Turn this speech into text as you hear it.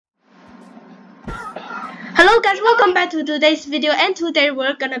Hello guys, welcome back to today's video, and today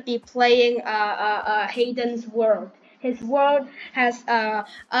we're gonna be playing Hayden's world. His world has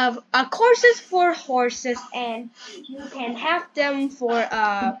courses for horses, and you can have them for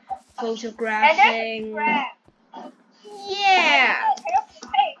photographing. Yeah.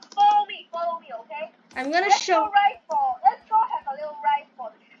 Hey, follow me, okay? I'm gonna Let's show. Let's go have a little ride for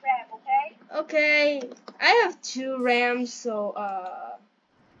the tram, okay? Okay, I have 2 rams, so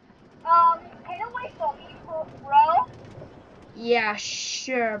can you wait for me, bro? yeah,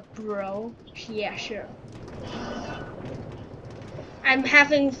 sure, bro. Yeah, sure. I'm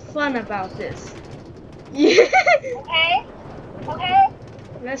having fun about this. Yeah. Okay?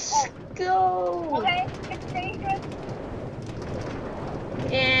 Let's go. Okay, next station.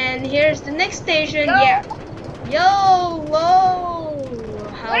 And here's the next station. Yo. Yeah. Yo, whoa.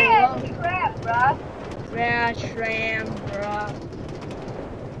 Where's the tram, bruh? Where tram, bruh?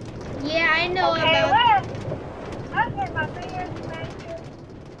 Yeah, I know Okay, about. I'm in my fingers, man.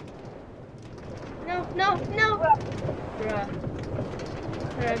 No. Bruh.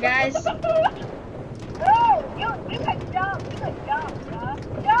 Bruh, guys. Oh, you can jump,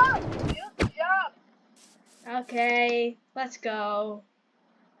 bruh. Jump. Okay, let's go.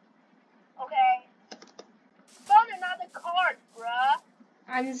 Okay. Found another card, bruh.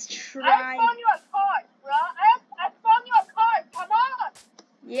 I'm I trying. found you a card, bruh. I found you a card. Come on.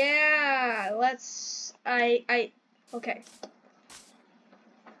 Yeah, let's. Okay.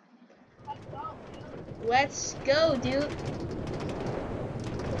 Let's go, dude.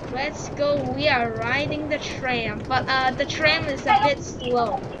 Let's go. We are riding the tram, but the tram is a bit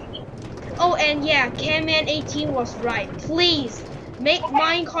slow. Oh, and yeah, Camman18 was right. Please make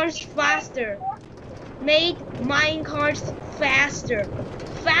minecarts faster. Make minecarts faster.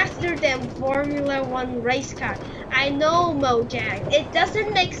 Faster than Formula 1 race car. I know, Mojang. It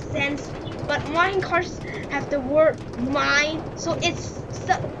doesn't make sense, but minecarts have the word mine, so it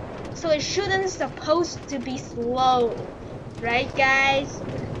shouldn't supposed to be slow. Right, guys?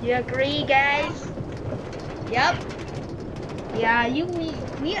 You agree, guys? Yep. Yeah,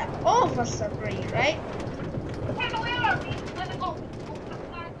 we all of us agree, right?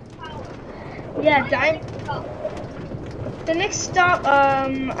 Yeah, the next stop,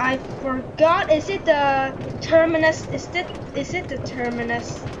 I forgot. Is it the terminus? Is it the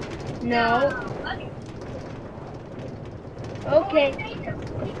terminus? No. Okay.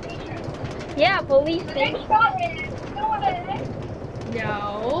 Yeah, police station.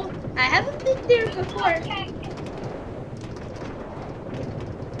 No, I haven't been there before.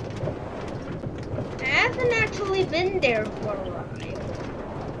 I haven't actually been there for a while.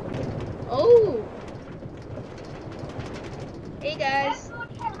 Oh. Hey guys.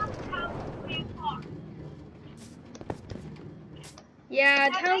 Yeah,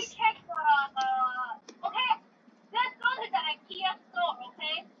 towns. Okay, let's go to the IKEA store,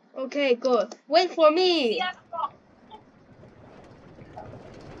 okay? Okay, good. Wait for me.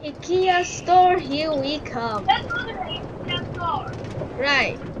 IKEA store, here we come. Let's go to the IKEA store.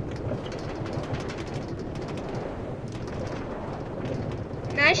 Right.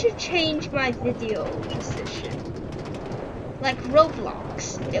 And I should change my video position. Like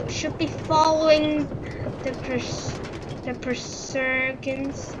Roblox, it should be following the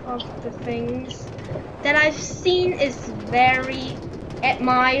pursuance of the things that I've seen is very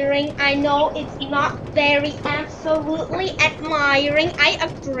admiring. I know it's not very absolutely admiring. I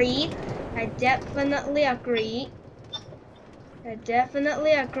agree. I definitely agree,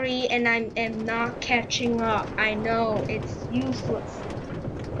 and I am not catching up. I know it's useless.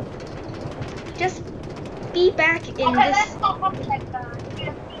 Just be back in Okay, this. let's go up like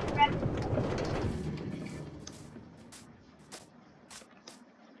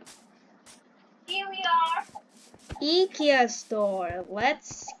Here we are. IKEA store.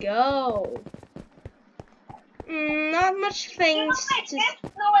 Let's go. Not much things to.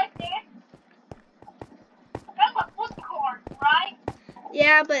 That's a food court, right?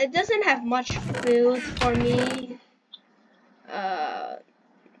 Yeah, but it doesn't have much food for me.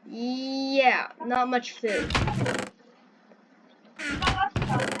 Yeah, not much food.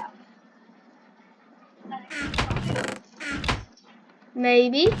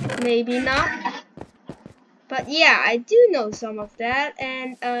 Maybe not. But yeah, I do know some of that,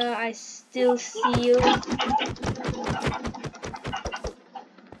 and I still see you. Hey,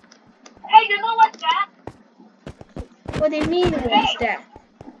 you know what's that? What do you mean, what's that?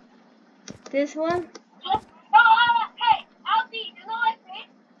 This one? Hey, Alfie, you know what's this?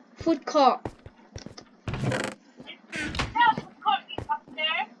 Food court. That food court is up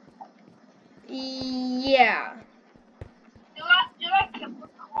there. Yeah. Do you like the food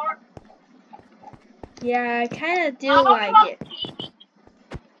court? Yeah, I kind of do How like about it. PvP?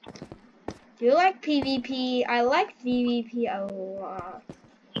 Do you like PvP? I like PvP a lot.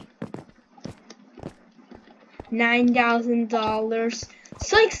 $9,000.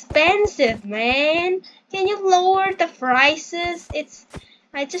 So expensive, man. Can you lower the prices?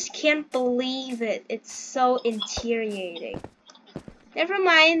 I just can't believe it. It's so infuriating. Never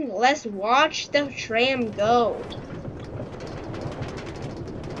mind, let's watch the tram go.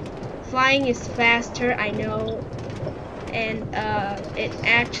 Flying is faster, I know, and it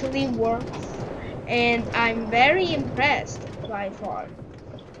actually works, and I'm very impressed by far.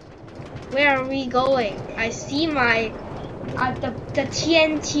 Where are we going? I see my the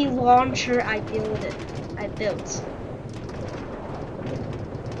TNT launcher I built.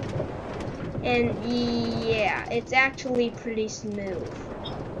 And yeah, it's actually pretty smooth.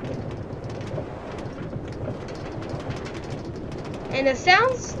 And the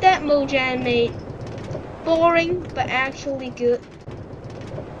sounds that Mojang made, boring but actually good.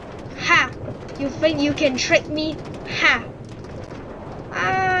 Ha! You think you can trick me? Ha!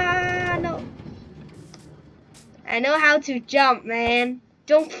 Ah, no. I know how to jump, man.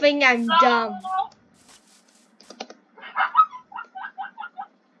 Don't think I'm dumb.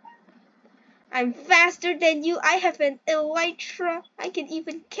 I'm faster than you. I have an elytra. I can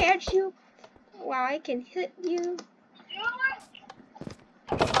even catch you. Wow, I can hit you.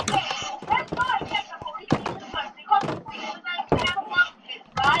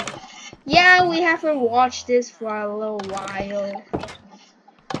 Yeah, we haven't watched this for a little while.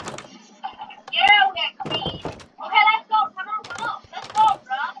 Yeah, we agree. Okay, let's go. Come on. Let's go,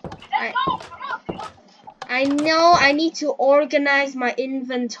 bro. Let's go. Come on. I know I need to organize my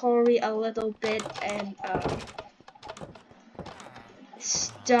inventory a little bit and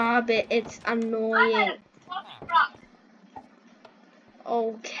stop it. It's annoying.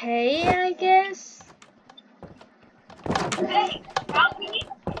 Okay, I guess. Hey, Ralphie,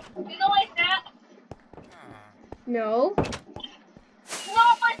 you know what's that? No. You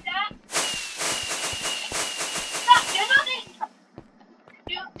know what's that? Stop, do you know this?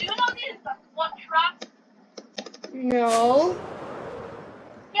 Do you know this? What trap? No.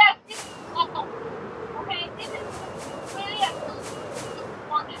 Yes, this is okay, this is really a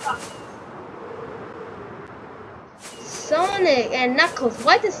one trap. Sonic and Knuckles.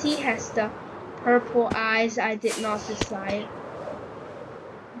 Why does he has the purple eyes? I did not decide.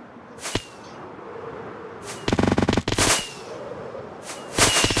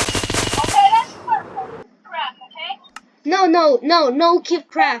 Okay, let's start Cubecraft, okay? No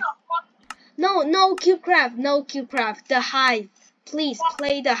Cubecraft. No Cubecraft. The Hive. Please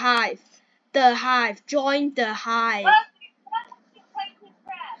play the Hive. The Hive. Join the Hive.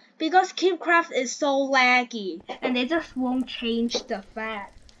 Because Cubecraft is so laggy and they just won't change the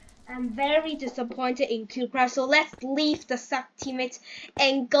fact. I'm very disappointed in Cubecraft, so let's leave the suck teammates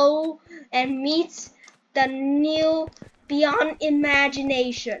and go and meet the new beyond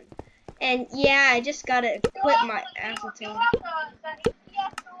imagination. And yeah, I just gotta equip my avatar.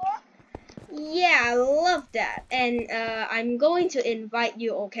 Yeah, I love that. And I'm going to invite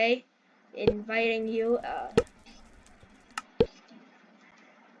you, okay? Inviting you.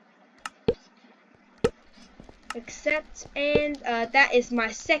 Accept, and that is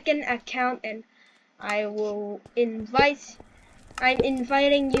my second account, and I will invite. I'm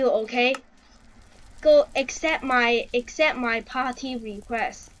inviting you, okay? Go accept my party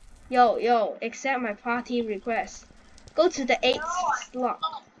request. Yo, accept my party request. Go to the 8th slot.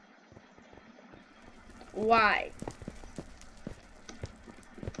 Why?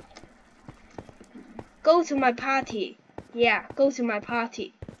 Go to my party. Yeah, go to my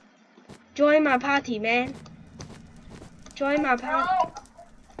party. Join my party, man. Join my party.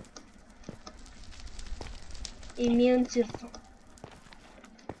 Immune to.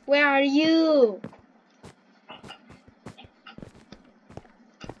 Where are you?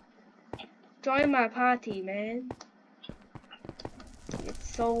 Join my party, man.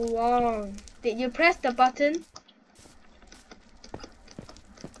 It's so long. Did you press the button?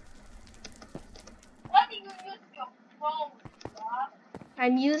 What do you use your phone, bro?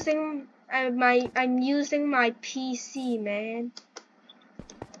 I'm using my PC, man.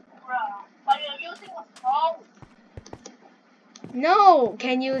 Bro, but you're using a phone. No,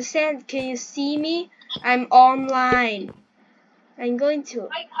 can you see me? I'm online. I'm going to.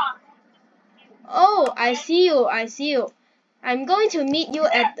 I can't. Oh, I see you. I'm going to meet you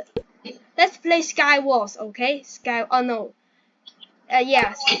at let's play Sky Wars, okay? Oh no.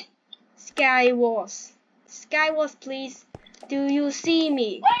 Yes. Sky Wars. Sky Wars, please. Do you see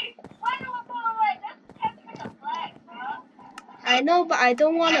me? Wait. That's capturing the flag, bro. I know, but I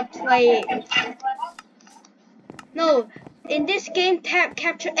don't want to play it. No, in this game, tap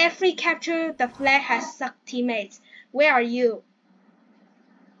capture. Every capture the flag has suck teammates. Where are you?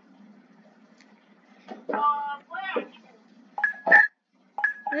 Where are you?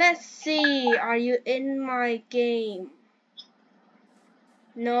 Let's see. Are you in my game?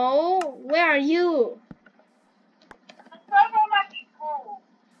 No. Where are you? The server might be full.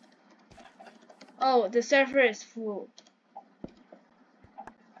 Oh, the server is full.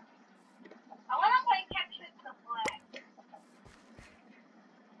 I want to play capture the flag.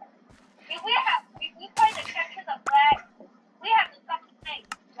 If we play the capture the flag, we have to suck teammates,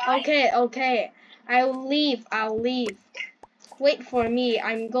 right? Okay. I'll leave. Wait for me.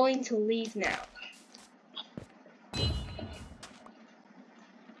 I'm going to leave now.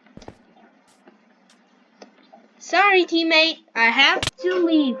 Sorry, teammate. I have to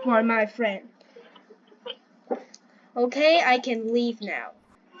leave for my friend. Okay, I can leave now.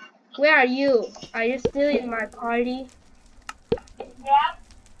 Where are you? Are you still in my party? Yeah.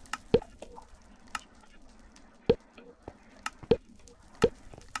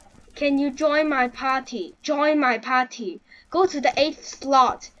 Can you join my party? Join my party. Go to the 8th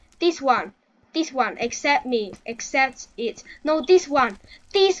slot. This one. Accept me. Accept it. No, this one.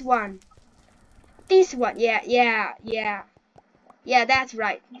 Yeah, that's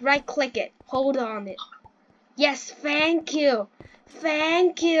right. Right click it. Hold on it. Yes, thank you.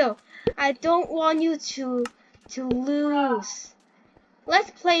 I don't want you to lose.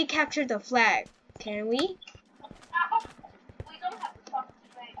 Let's play capture the flag. Can we? We don't have to suck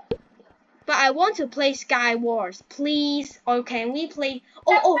teammates. But I want to play Sky Wars, please. Or can we play?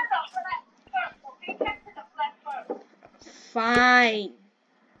 Capture the flag first. Okay, capture the flag first.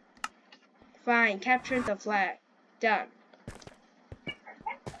 Fine. Capture the flag. Done.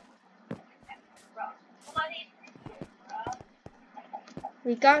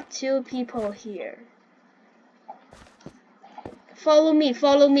 We got 2 people here. Follow me.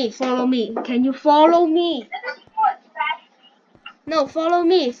 Can you follow me? No, follow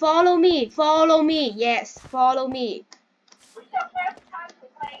me. Yes, follow me. What's your first time to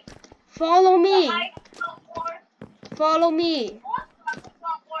play? Follow me.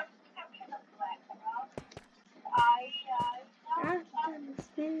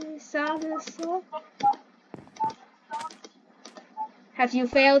 Have you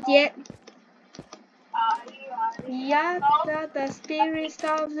failed yet? Yeah, the spirit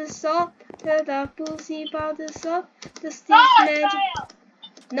of the soul, the pussy of the soul, the sticks magic.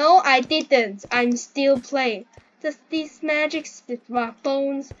 No, I didn't. I'm still playing. The sticks magic spit my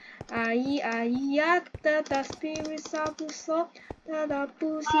bones. The spirits of the soul, the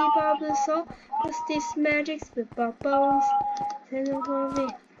pussy of the soul, the sticks magic spit my bones.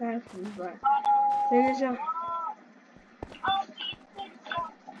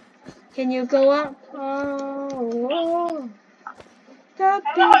 Can you go up? Oh.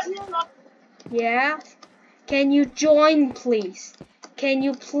 Yeah. Can you join, please? Can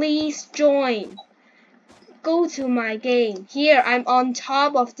you please join? Go to my game. Here, I'm on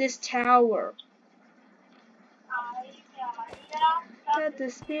top of this tower. The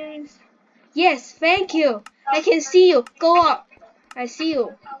spirits. Yes, thank you. I can see you. Go up. I see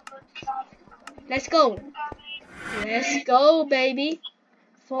you. Let's go. Let's go, baby.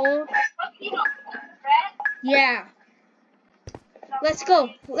 4. Yeah. Let's go.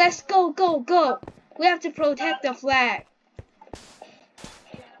 Go. We have to protect the flag.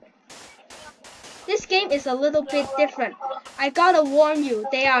 This game is a little bit different. I gotta warn you,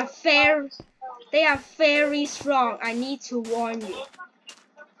 they are very strong. I need to warn you.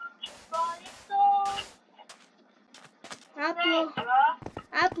 I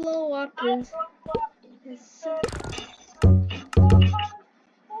blow up this.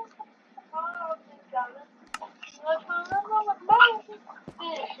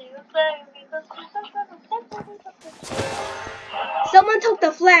 Someone took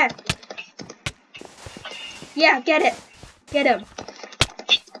the flag. Yeah, get it. Get him.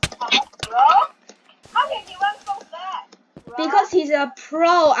 How can you run so fast? Because he's a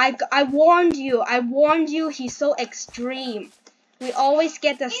pro. I warned you. He's so extreme. We always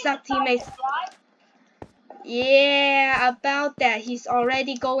get the suck teammates. Yeah, about that. He's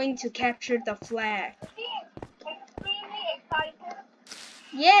already going to capture the flag. Extremely excited.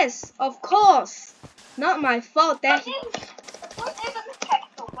 Yes, of course. Not my fault that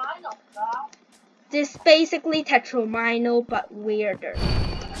this basically Tetromino but weirder.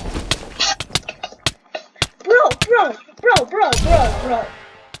 Bro.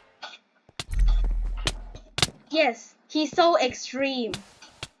 Yes, he's so extreme.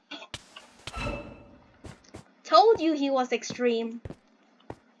 Told you he was extreme.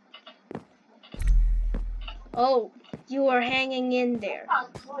 Oh, you are hanging in there.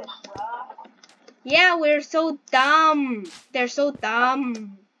 Yeah, we're so dumb. They're so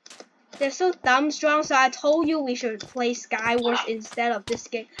dumb. They're so dumb strong, so I told you we should play Skywars instead of this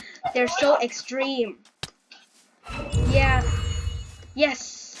game. They're so extreme. Yeah.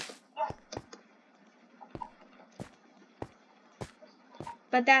 Yes.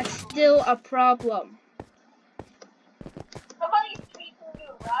 But that's still a problem. Somebody's tweeting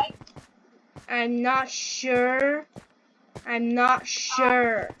you, right? I'm not sure. I'm not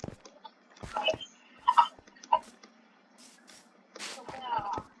sure.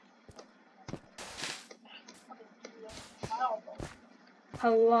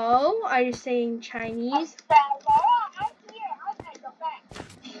 Hello? Are you saying Chinese?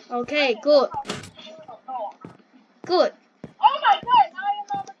 Okay, good. Good. Oh my god, Iron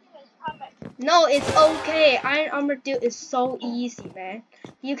Armor Dude is coming. No, it's okay. Iron Armor Dude is so easy, man.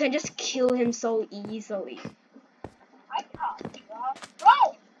 You can just kill him so easily. I can't,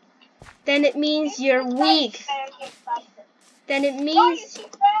 bro. Then it means you're weak. Then it Bro, you means seem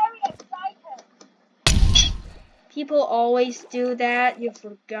very excited. people always do that. You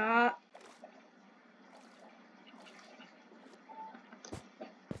forgot.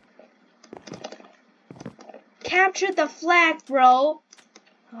 Capture the flag, bro.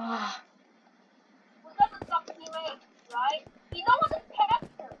 Ah, We're gonna stop teammates, right? You don't want to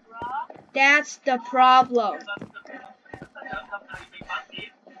capture, bro. that's the problem.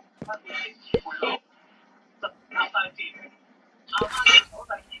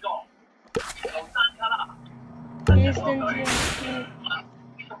 Instant.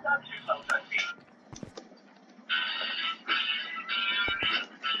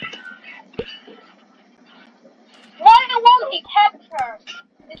 Why won't he capture?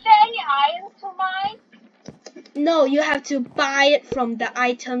 Is there any iron to mine? No, you have to buy it from the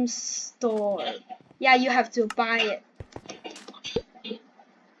item store. Yeah, you have to buy it.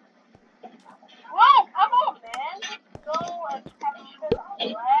 Bro, come on, man. Just go and capture the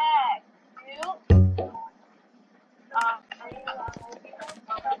flag, dude.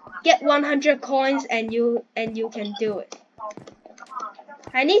 Get 100 coins and you can do it.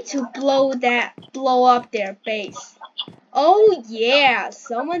 I need to blow up their base. Oh yeah,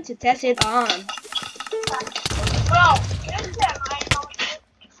 someone to test it on. Bro, this time I know it.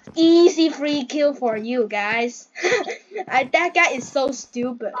 Easy free kill for you guys. That guy is so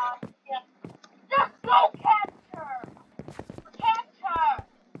stupid. Yeah. Just go capture. Capture.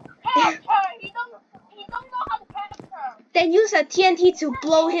 Capture. He don't know how to capture. Then use a TNT to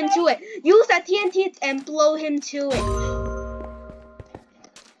blow him to it. Use a TNT and blow him to it.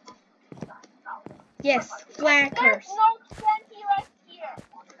 Yes, flackers. There's no TNT right here.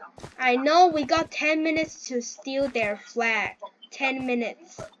 I know we got 10 minutes to steal their flag. 10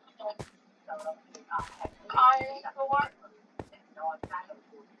 minutes. Iron sword.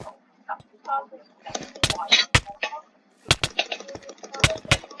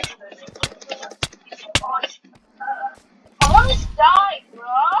 Oh, just die, bro.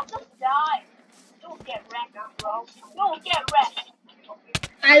 Just die. You'll get wrecked, bro. You'll get wrecked.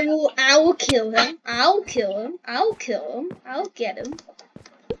 I will kill him. I'll kill him. I'll kill him. I'll get him.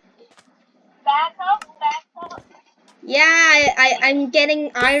 Back up. Yeah, I'm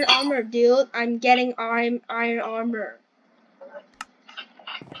getting iron armor, dude. I'm getting iron armor.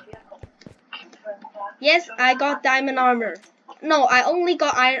 Yes, I got diamond armor. No, I only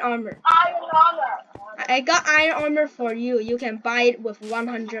got iron armor. Iron armor. I got iron armor for you. You can buy it with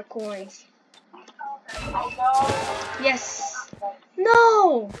 100 coins. Yes.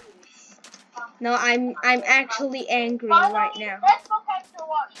 No. No, I'm actually angry right now. Let's go capture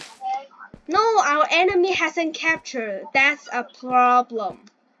one, okay? No, our enemy hasn't captured. That's a problem.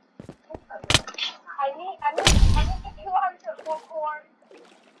 I need 200 popcorn.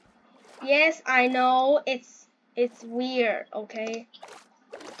 Yes, I know. It's weird, okay?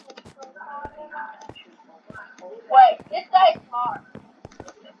 Wait, this guy is smart.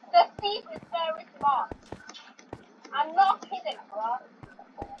 The thief is very smart. I'm not kidding, bro.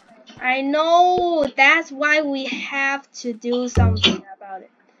 I know. That's why we have to do something about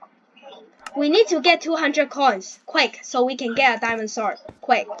it. We need to get 200 coins, quick, so we can get a diamond sword,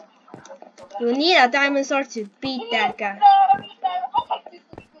 quick. You need a diamond sword to beat that guy.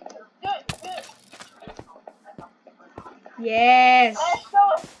 Yes.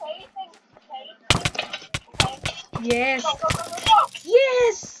 Yes.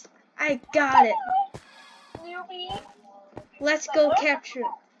 Yes. I got it. Let's go capture.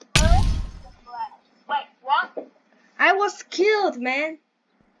 Wait, what? I was killed, man.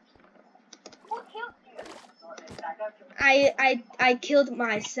 Who killed you? I killed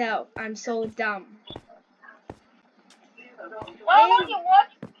myself. I'm so dumb. Why won't you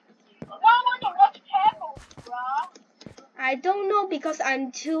watch careful, bro? I don't know because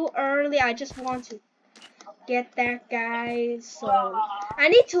I'm too early. I just want to get that guy. So I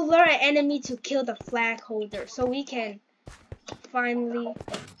need to lure an enemy to kill the flag holder so we can finally.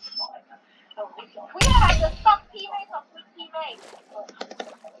 We have the suck teammates or good teammates.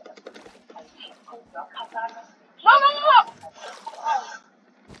 No.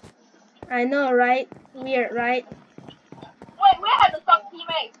 I know, right? Weird, right? Wait, we have the suck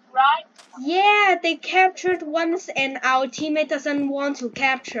teammates, right? Yeah, they captured once and our teammate doesn't want to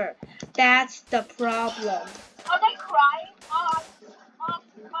capture. That's the problem. Are they crying?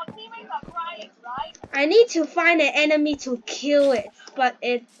 Our teammates are crying, right? I need to find an enemy to kill it, but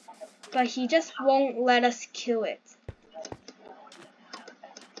he just won't let us kill it.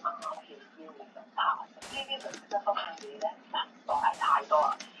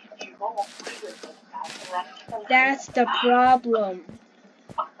 That's the problem.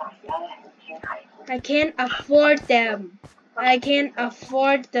 I can't afford them. I can't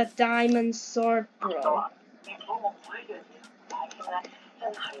afford the diamond sword, bro.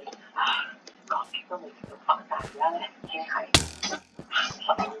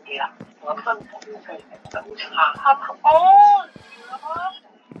 Oh,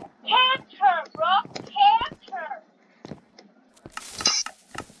 capture, bro, capture.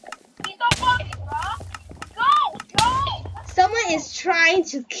 He's not funny, bro. Go. Someone is trying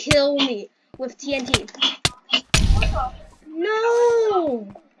to kill me with TNT. No!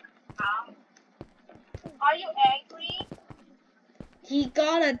 Are you angry? He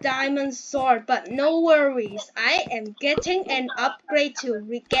got a diamond sword, but no worries. I am getting an upgrade to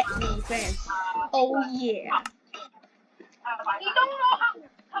get revenge. Oh yeah. You don't know how.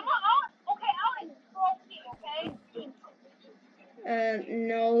 Come on, okay, I'll explode you, okay?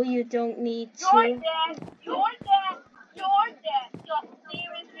 No, you don't need You're to. dead. You're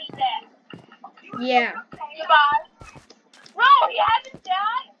seriously dead. Yeah. Goodbye. Bro, he hasn't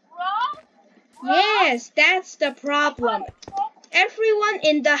died, bro. Yes, that's the problem. Everyone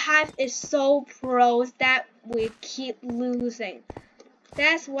in the hive is so pros that we keep losing.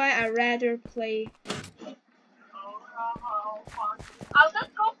 That's why I rather play. I'll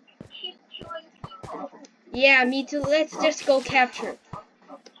just go keep killing people. Yeah, me too. Let's just go capture.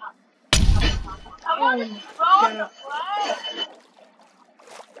 Oh my God.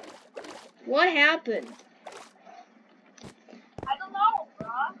 What happened? I don't know, bro.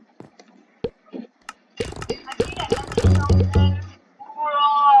 I think that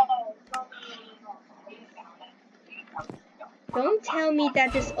Don't tell me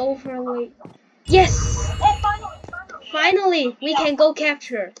that this overlay. Yes! Oh, Finally, we can go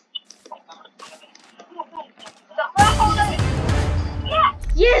capture. The flag holder is... Yeah!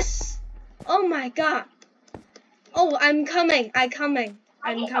 Yes! Oh my god. Oh, I'm coming. I'm coming.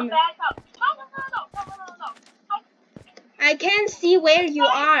 No. I can't see where you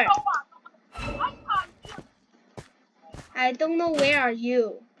are. I don't know where are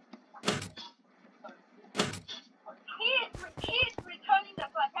you. He is returning the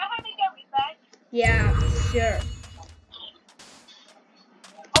flag. Can I have me get revenge? Yeah, sure.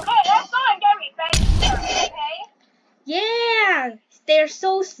 Okay, let's go and get revenge, okay? Yeah, they're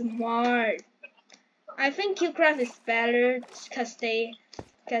so smart. I think Cubecraft is better because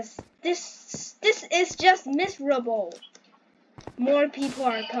this is just miserable. More people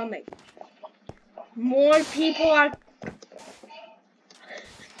are coming. More people are.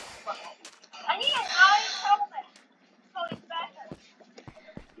 I need an iron helmet, so it's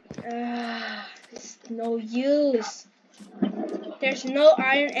better. It's no use. There's no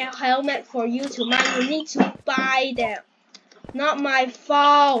iron helmet for you to mine. You need to buy them. Not my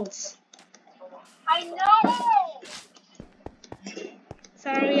fault. I know.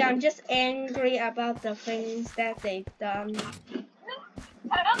 Sorry, I'm just angry about the things that they've done.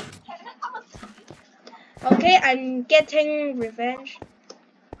 Okay, I'm getting revenge.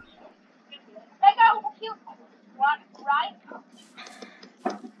 That guy who killed what, right?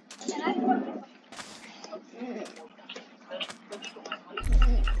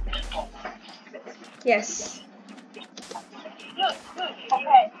 Yes. Good.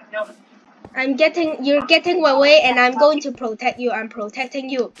 Okay. You're getting away and I'm going to protect you. I'm protecting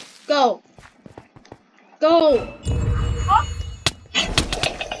you. Go. Go. Huh?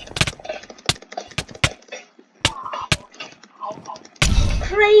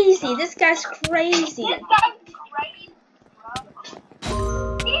 Crazy. This guy's crazy. This guy's crazy,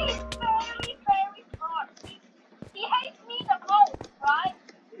 bro. He is very smart. He hates me the most, right?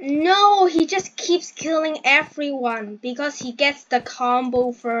 No, he just keeps killing everyone because he gets the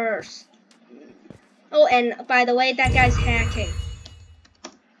combo first. Oh, and by the way, that guy's hacking.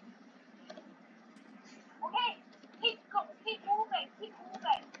 Okay, keep moving, keep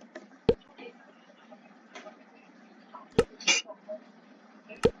moving.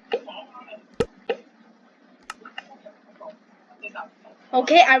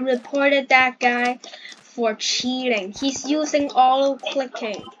 Okay, I reported that guy for cheating. He's using auto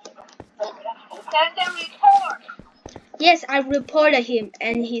clicking. Send the report. Yes, I reported him,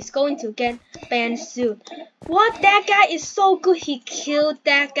 and he's going to get banned soon. What? That guy is so good. He killed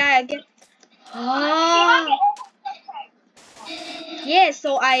that guy again. Ah. Yeah,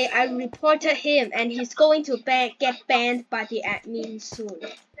 so I reported him, and he's going to get banned by the admin soon.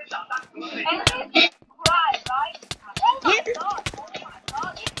 And he's right? Oh my Yeah. god, oh my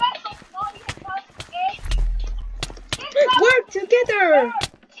god. This guy so not even trying to get. Work together!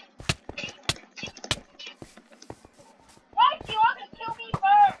 Why do you want to kill me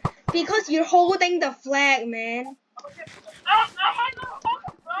first? Because you're holding the flag, man. I haven't hold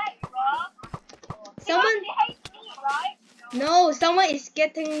the flag, bro. Someone. Because he hates me, right? No, someone is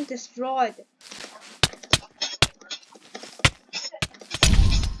getting destroyed.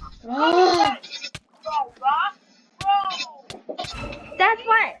 Oh. That's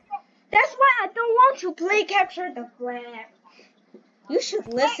why I don't want to play capture the flag. You should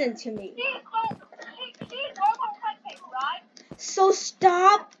listen to me. She's auto-clicking, right? So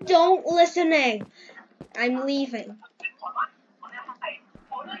stop, don't listening. I'm leaving.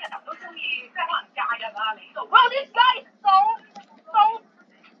 Well, this guy is so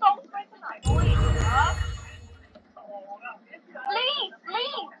freaking annoying, huh?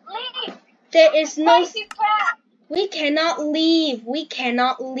 Leave. There is no. Cubecraft. We cannot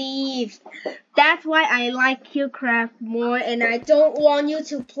leave. That's why I like Cubecraft more, and I don't want you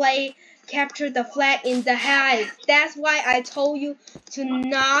to play capture the flag in the hive. That's why I told you to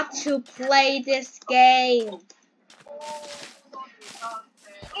not to play this game.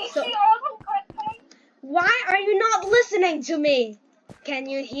 So, why are you not listening to me? Can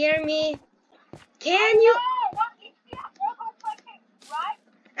you hear me? Can you?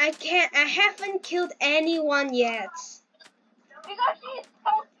 I can't. I haven't killed anyone yet. Because she's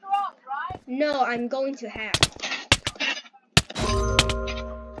so strong, right? No, I'm going to have.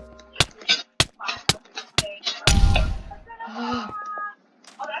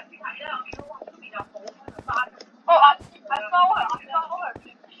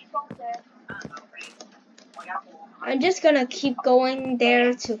 I'm just gonna keep going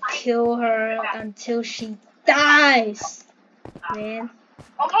there to kill her until she dies, man.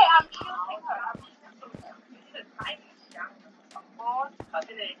 Okay, I'm shooting her.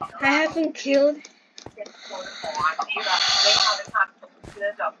 I haven't killed.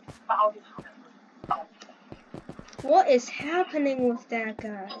 What is happening with that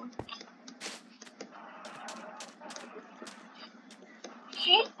guy?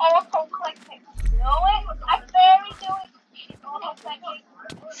 She's auto-clicking. You know it? I barely do it. She's auto-clicking.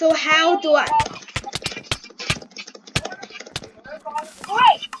 So how do I?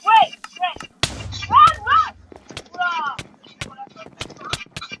 Great. Run.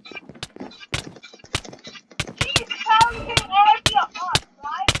 She's counting every of us,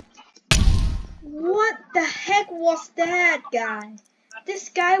 right? What the heck was that guy? This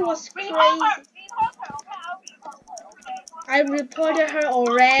guy was crazy. Report her, okay? I'll report her, okay? I reported her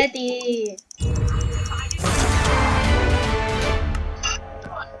already.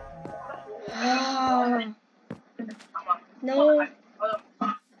 Oh. No.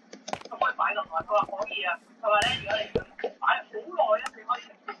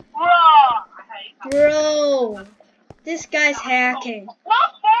 Bro, this guy's hacking.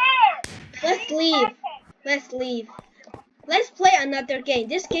 Not fair! Let's leave. Let's play another game.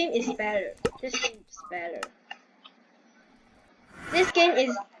 This game is better.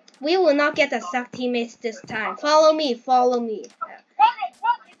 We will not get the suck teammates this time. Follow me.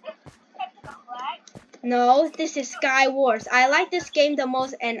 No, this is Sky Wars. I like this game the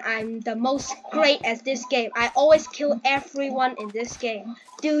most, and I'm the most great at this game. I always kill everyone in this game.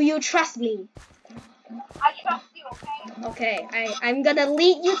 Do you trust me? I trust you, okay? Okay, I'm gonna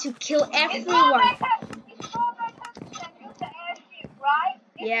lead you to kill everyone. It's more better than use the airship, right?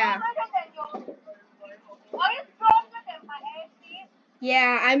 Yeah. Are you stronger than my airship?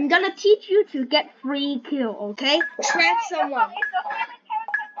 Yeah, I'm gonna teach you to get free kill, okay? Trap someone. Is the human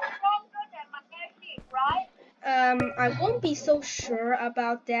character stronger than my airship, right? I won't be so sure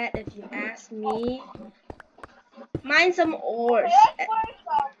about that if you ask me. Mine some ores.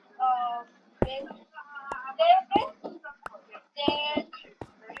 Oh.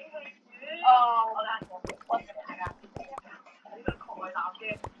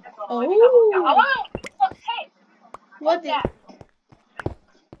 What did? Let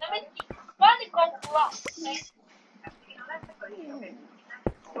me see. Why did it go wrong? Okay.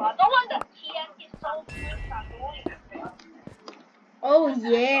 I don't want the TNT so good. Oh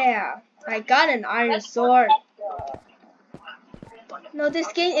yeah, I got an iron sword. No,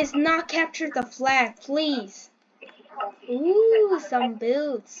 this game is not capture the flag, please. Ooh, some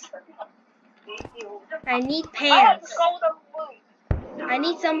boots. I need pants. I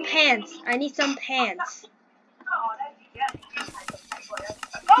need some pants. I need some pants.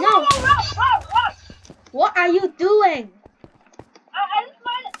 No. What are you doing?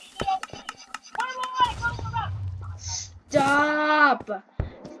 Stop.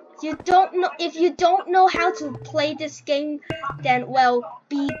 You don't know. If you don't know how to play this game, then well,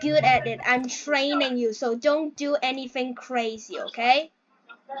 be good at it. I'm training you, so don't do anything crazy, okay?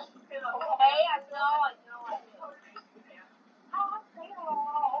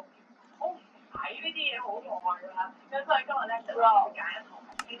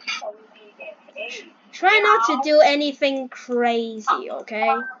 Try not to do anything crazy,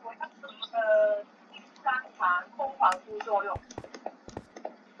 okay?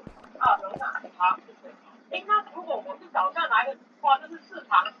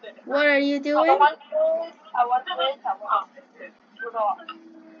 What are you doing?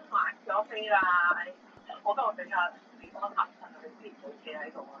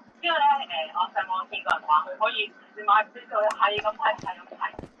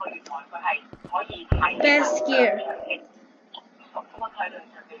 Best gear.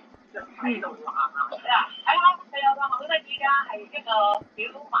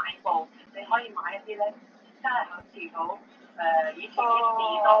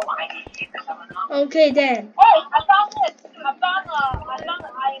 Okay then. Oh, I found it. I found an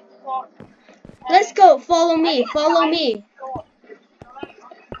iron sword. Let's go. Follow me. Follow me.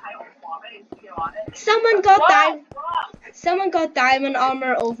 Someone got diamond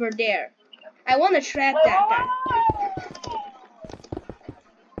armor over there. I want to trap that guy.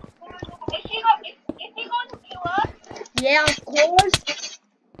 Is he going to kill us? Yeah, of course.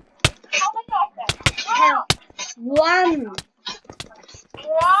 How many of them? Hell, one.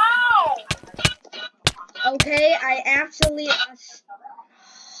 Wow. Okay, I actually.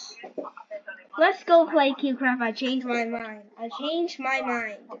 Let's go play Cubecraft. I changed my mind.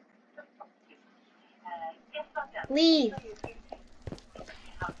 Leave.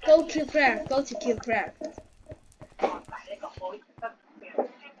 Go Cubecraft. Go to Cubecraft.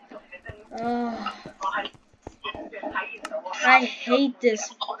 I hate this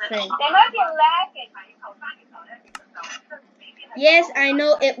thing. They might be lagging. Yes, I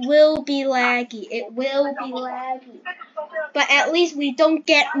know it will be laggy. It will be laggy. But at least we don't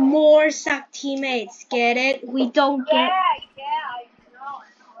get more suck teammates. Get it? We don't get. Yeah, I know.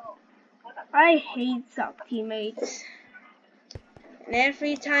 I hate suck teammates. And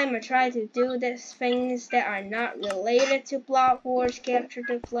every time I try to do these things that are not related to Block Wars, capture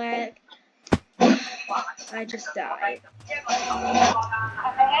the flag, I just die. I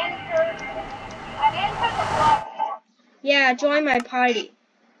entered the block. Yeah, join my party.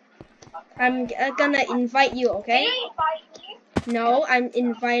 I'm gonna invite you, okay? Can you invite me? No, I'm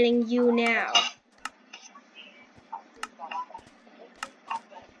inviting you now.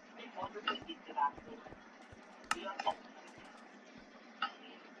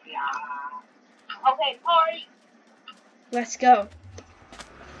 Okay, party. Let's go.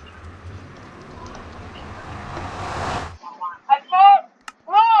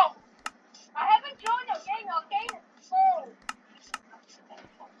 Bro, I haven't joined the game. Your game is full.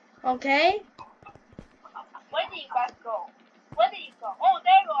 Okay? Where did you guys go? Oh,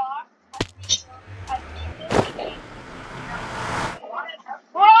 there you are. I see this.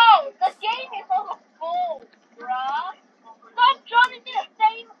 Bro, the game is also full, bruh. Stop joining the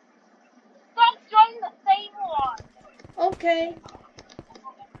same one. Okay.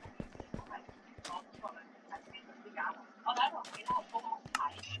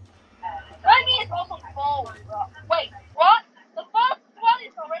 Maybe it's also full, bro. Wait, what? The first one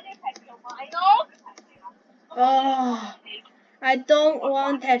is already Petromino? Oh, I don't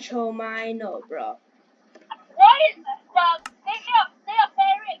want Tetromino, bro. Why is but they are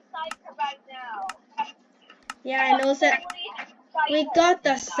very excited right now. Yeah, I know that. We got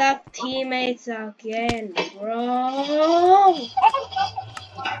the suck teammates again, bro.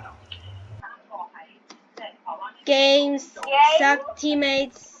 Games, suck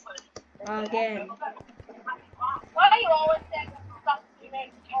teammates again. Why do you always say suck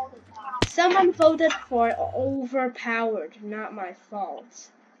teammates all the time? Someone voted for overpowered, not my fault.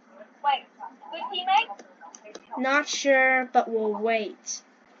 Wait, good teammates? Not sure, but we'll wait.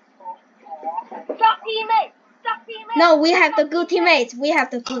 Suck teammates! suck teammates. No, we have the good teammates. We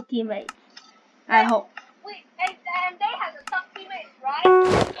have the good teammates. I hope. And they have the suck teammates, right?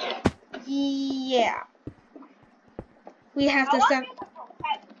 Yeah. We have the I want suck. you to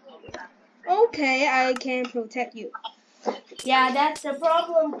protect me. Okay, I can protect you. Yeah, that's the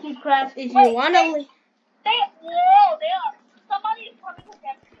problem, Cubecraft. If you wanna leave. Somebody is coming to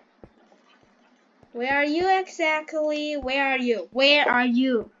get you. Where are you exactly? Where are you? Where are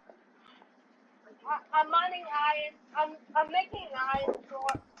you? I'm mining iron. I'm making an iron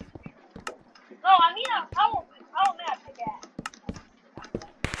sword. No, I mean I will make a pickaxe.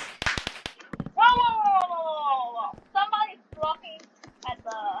 Whoa. Somebody's blocking at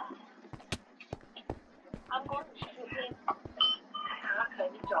the. I'm going to shoot him.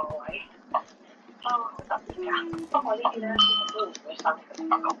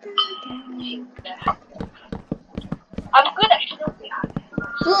 I'm good at shooting.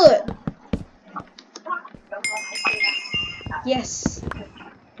 Good. Yes.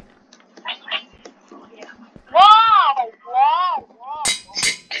 Wow.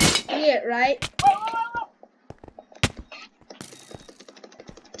 Weird, right? Wait.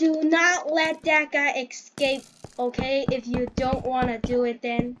 Do not let that guy escape, okay? If you don't want to do it,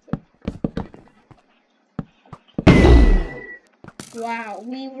 then. Wow,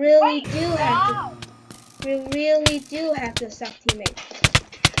 we really do have to. We really do have to suck teammates.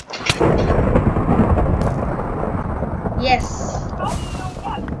 Yes.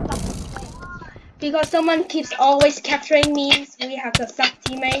 Because someone keeps always capturing me, so we have to suck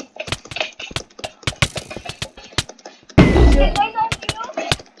teammates.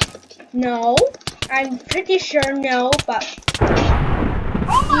 No, I'm pretty sure no, but easy.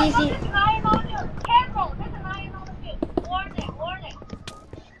 There's an iron on you. Careful, there's an iron on you. Warning.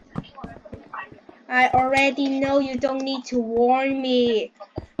 I already know you don't need to warn me.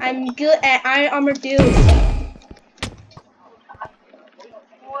 I'm good at iron armor dudes.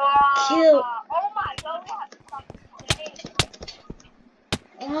 Wow. Kill. Oh my god, we have to suck teammates.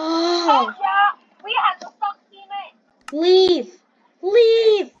 Oh. Yeah, we have to suck teammates. Leave.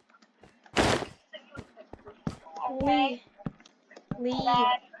 Okay. Leave. We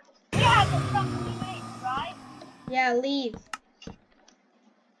have to suck teammates, right? Yeah, leave.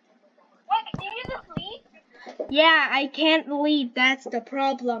 Wait, did you just leave? Yeah, I can't leave. That's the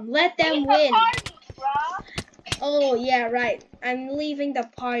problem. Let them Leave win. the party, bruh. Oh, yeah, right. I'm leaving the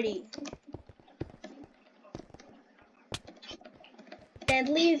party.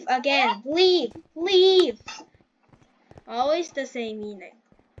 Then leave again. Leave. Always the same meaning.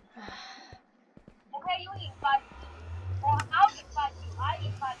 Okay, you invite me. Or I'll invite you. I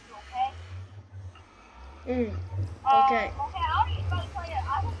invite you, okay? Okay. Okay, I'll invite you. I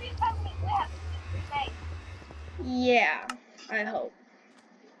hope you tell me we have to stay. Yeah, I hope.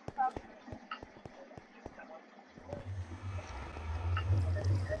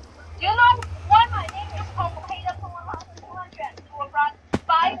 Do you know why my name is called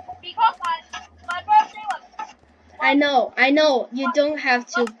Haydenfung1205? Because my birthday was. I know. You don't have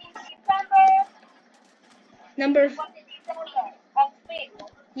to. December. Number. Was in December of 5th.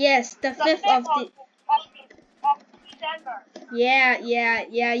 Yes, the 5th of December.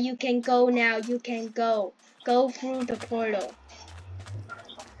 Yeah. You can go now. You can go. Go through the portal.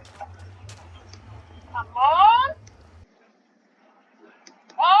 Come on.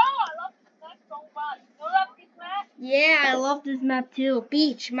 Oh, I love this map so much. You love this map? Yeah, I love this map too.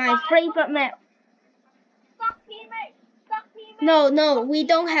 Beach, my favorite map. Suck teammates. No, we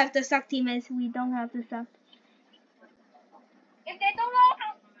don't have the suck teammates. We don't have the suck. If they don't know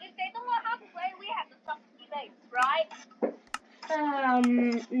how to play, we have to suck teammates, right?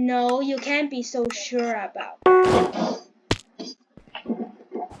 No, you can't be so sure about that.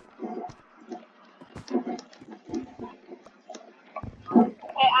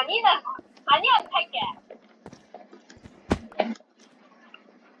 Okay, I need a pickaxe.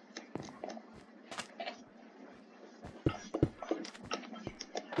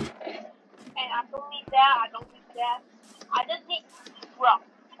 And I don't need that. I just need rock.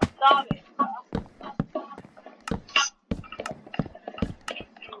 Stop it.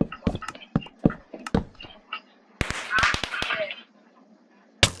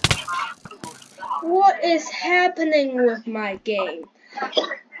 What is happening with my game?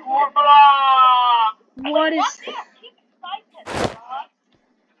 What is...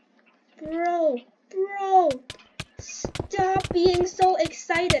 Bro, stop being so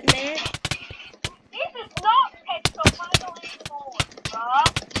excited, man. This is not petrol anymore, bro.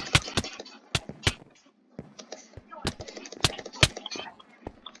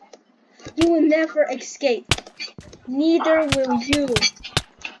 You will never escape. Neither will you.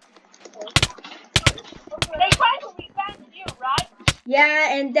 They try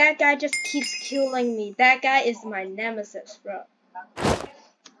Yeah, and that guy just keeps killing me. That guy is my nemesis, bro.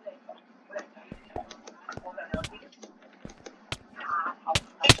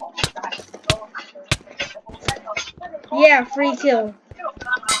 Yeah, free kill.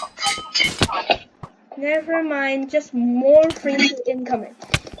 Never mind, just more free kill incoming.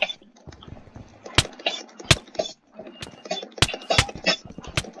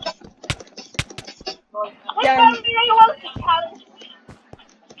 Done.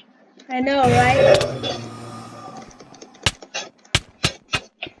 I know, right?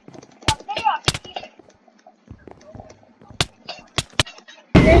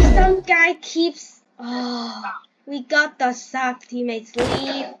 There's some guy keeps. Oh, we got the suck teammates. Leave. We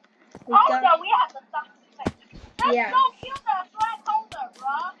have the suck teammates. Yeah. Let's go kill the flag holder,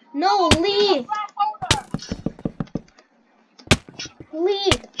 bro. No, leave. Flag holder.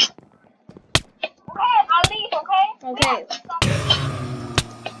 Leave. Okay, I'll leave, okay? Okay.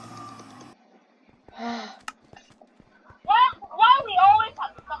 Why we always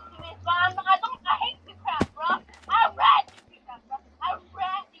have to suck teammates, but I hate Cubecraft, bro. I read Cubecraft, bro. I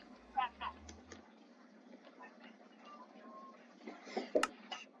read Cubecraft.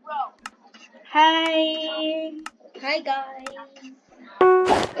 Bro. Hi. Hi, guys.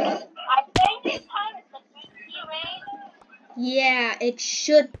 I think this time is the good teammate. Yeah, it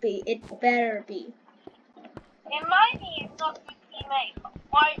should be. It better be. It might be it's not good teammate,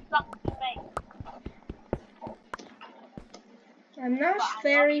 or it's not teammate. I'm not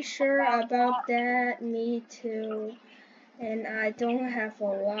very sure about that. Me too. And I don't have a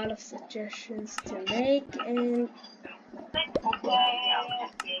lot of suggestions to make. And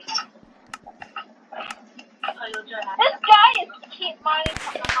This guy is keep mining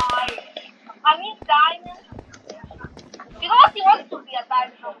from the hive. I mean diamond. Because he wants to be a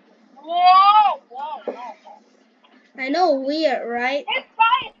diamond. Whoa. I know, weird, right? This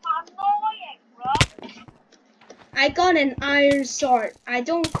guy is annoying, bro. I got an iron sword. I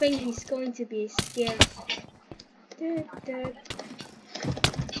don't think he's going to be scared.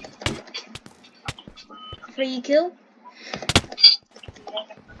 Free kill.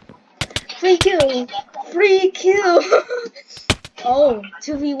 Free kill. Free kill. Oh,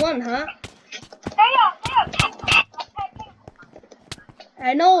 2v1, huh? They are attacking.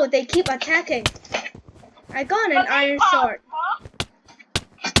 I know, they keep attacking. I got an iron sword. Huh?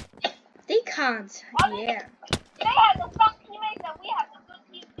 They can't. Yeah. They have the suck teammates and we have the good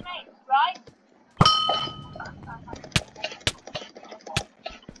teammates, right?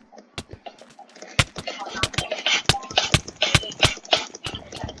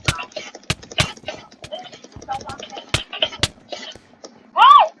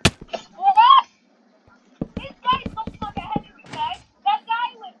 Hey! What? This guy is not like a heavy, okay? That guy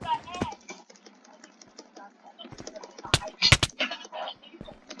with the head.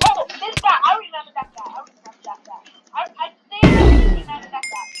 Oh, this guy, I remember that guy. I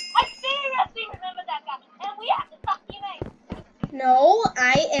seriously remember that guy. And we have the suck teammates. No,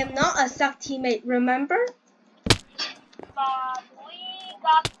 I am not a suck teammate, remember? But we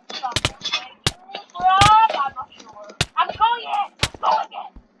got something from, I'm not sure. I'm going in.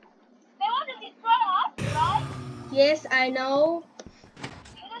 They want to destroy us, right? Yes, I know.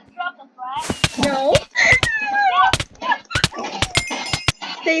 You just dropped the flag. No.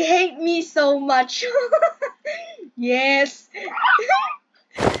 They hate me so much. Yes.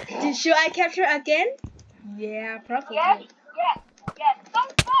 Should I capture again? Yeah, probably. Yes.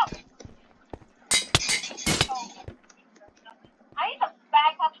 Don't stop. Oh. I need some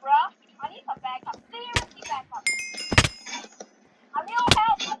backup, bro. Seriously backup. A little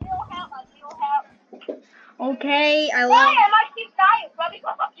help. Okay, Why am I keep dying, bro?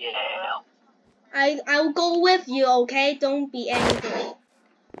 Because of you. I'll go with you, okay? Don't be angry.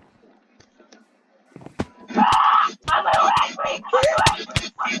 I'm angry.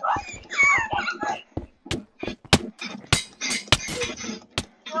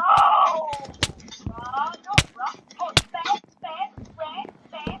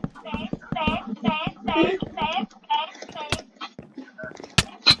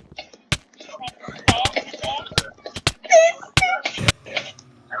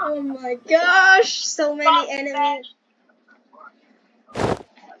 Oh my gosh, so many enemies.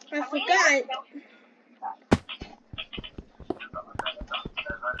 I forgot.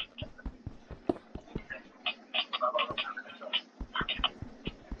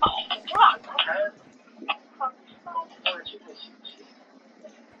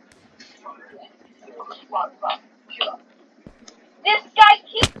 This guy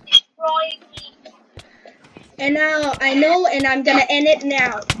keeps destroying me. And now I know, and I'm gonna end it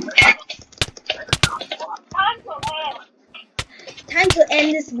now. Time to end. Time to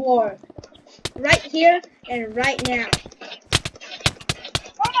end this war. Right here and right now.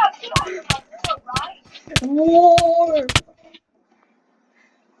 War!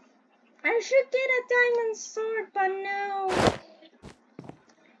 I should get a diamond sword, but no.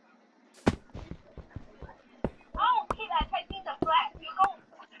 I'll keep attacking the flag. You go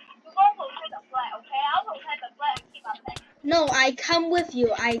protect the flag, okay? I'll protect the flag and keep attacking. No, I come with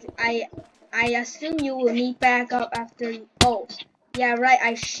you. I assume you will need backup after. Oh, yeah, right.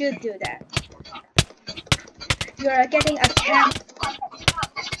 I should do that. You are getting attacked.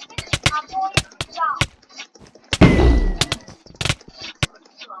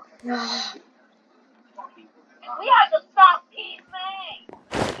 We have to stop teammate.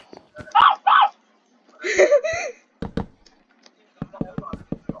 Stop!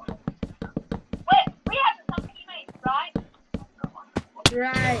 Wait, we have to stop teammates, right?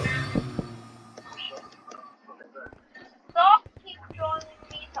 Right. Stop keep joining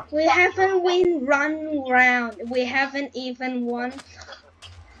me. We haven't win run round. We haven't even won.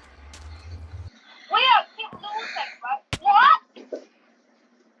 We are keep losing, right? What?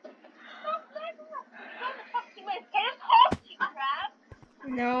 Stop teammates. Can you talk, Cubecraft?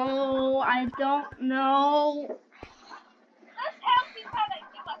 No, I don't know. Let's help each other and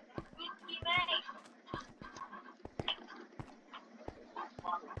give us a good teammate.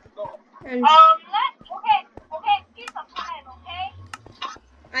 And Okay, here's a plan, okay?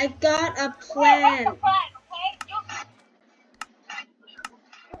 I got a What's plan. the plan, okay? You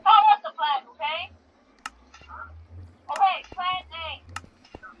tell us the plan, okay? Okay, plan A.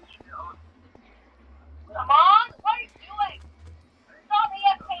 Come on, what are you doing? Stop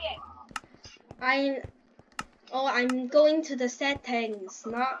AFKing. I'm going to the settings.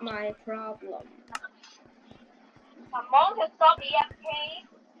 Not my problem. Come on, to stop AFKing.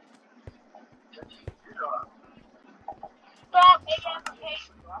 Stop AFKing.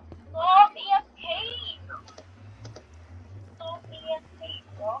 Stop AFKing. Stop AFKing,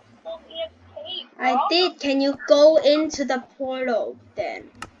 bro. Stop AFKing, bro. I did. Can you go into the portal then?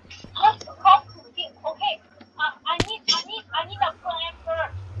 Let's talk to him. Okay. I need a plan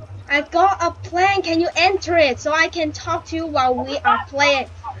first. I got a plan. Can you enter it so I can talk to you while we are playing?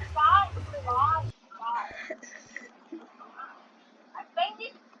 I think this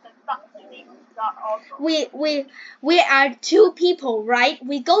is the stuff also. We are two people, right?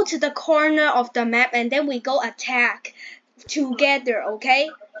 We go to the corner of the map and then we go attack together, okay?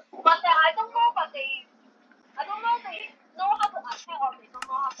 But I don't know they know how to attack or they don't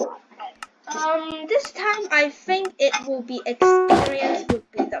know how to attack. This time I think it will be experience would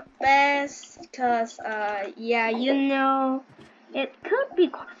be the best, cause yeah, you know, it could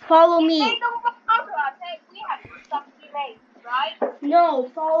be. Follow me. They don't know how to attack. We have to stop delay, right? No,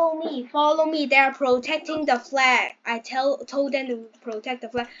 follow me. They are protecting the flag. I told them to protect the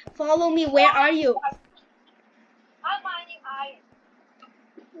flag. Follow me. Where are you? I'm mining iron.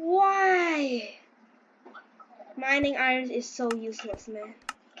 Why? Mining iron is so useless, man.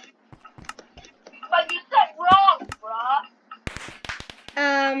 But you said wrong, bruh.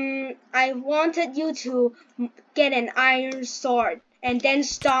 I wanted you to get an iron sword and then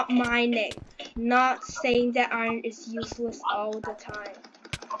stop mining. Not saying that iron is useless all the time.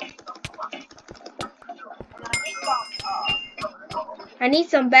 I need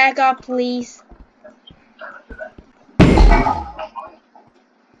some backup, please.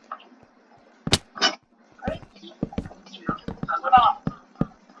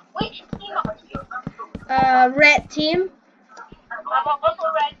 Which team are you? Red team. I'm also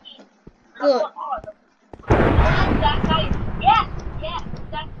red team. Good. That guy. Yeah,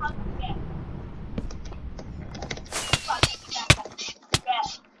 that's how to get.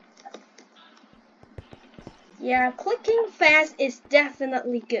 Yeah, clicking fast is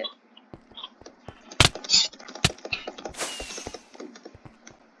definitely good.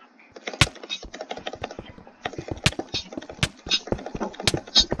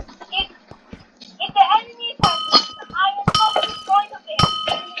 If the enemy has the iron sword, it's going to be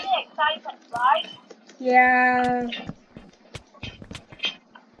extremely excited, right? Yeah.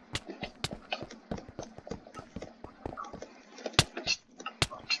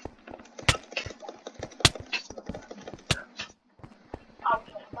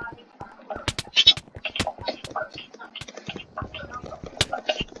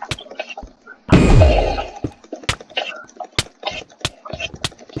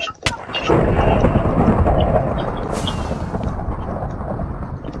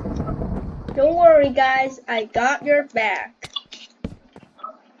 Don't worry, guys. I got your back.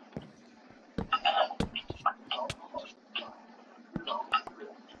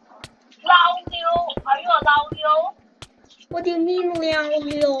 Lao Liu, are you a Lao Liu? What do you mean, Liao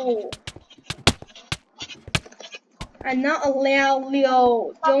Liu? I'm not a Liao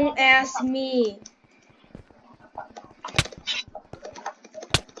Liu. Don't ask me.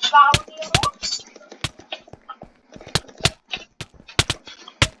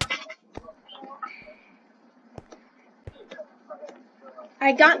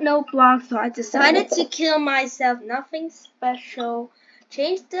 I got no blocks, so I decided to kill myself. Nothing special.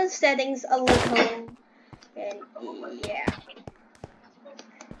 Change the settings a little. And yeah.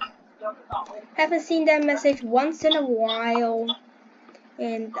 Haven't seen that message once in a while.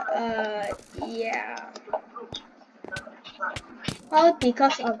 And yeah. All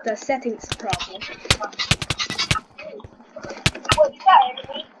because of the settings problem.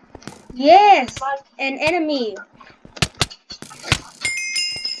 Yes, an enemy.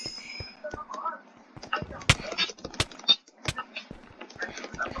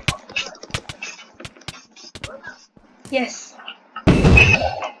 Yes.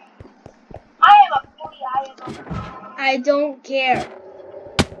 I don't care.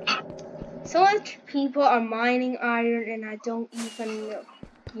 So much people are mining iron and I don't even know.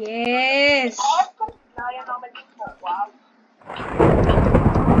 Yes.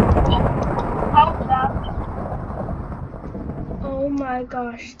 Oh my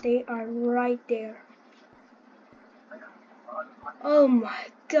gosh, they are right there. Oh my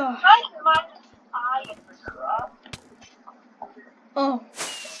gosh. Oh,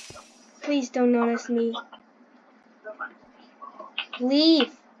 please don't notice me.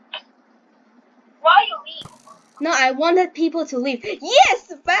 Leave. Why you leave? No, I wanted people to leave.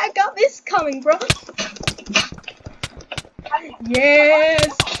 Yes, backup is coming, bro.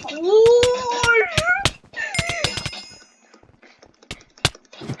 Yes. Lord.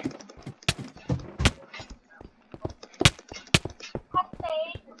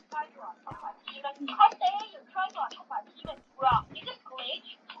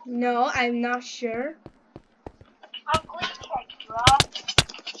 No, I'm not sure. I'm glitching, bro.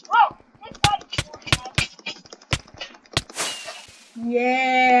 Bro, this guy is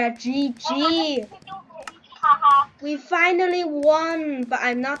Yeah, GG. Haha. We finally won, but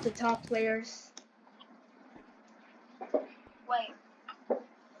I'm not the top players. Wait.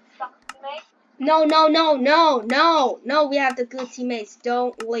 Suck teammate? No, we have the good teammates.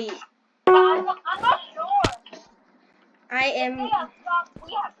 Don't leave. But I'm not sure. I am. We have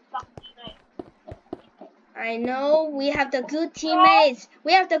the suck teammate. I know we have the good teammates.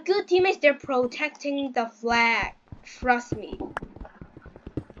 We have the good teammates. They're protecting the flag. Trust me. But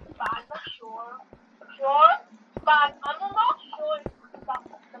I'm not sure. Sure? But I'm not sure if it's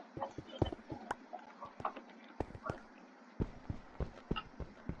the good teammate.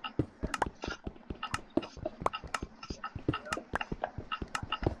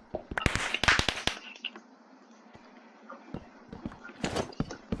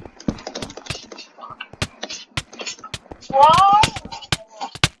 Whoa!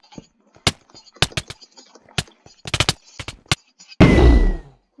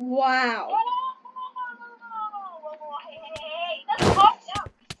 Wow. Hey, let's calm down.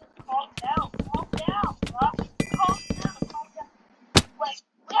 Calm down, bro. Calm down. Wait,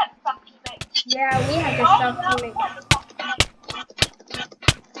 we have some teammates. Yeah, we have the sub teammates.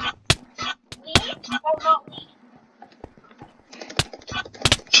 Leave or not leave?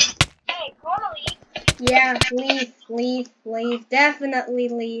 Hey, wanna leave? Yeah, leave. Definitely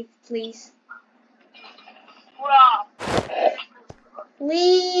leave, please. Bro.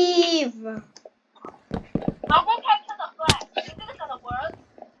 Leave. I'll go capture the flag. Is it gonna work?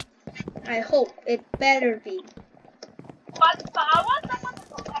 I hope it better be. But I want someone to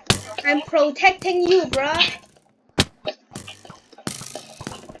protect me, okay? I'm protecting you, bruh.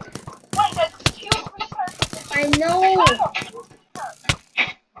 Wait, there's 2 creepers. I know.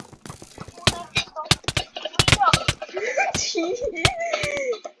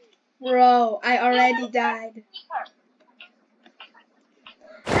 Bro, I already died.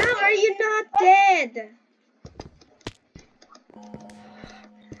 How are you not dead?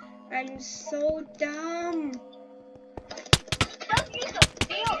 I'm so dumb. Just use the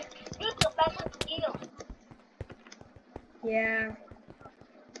steel. Use the better steel. Yeah.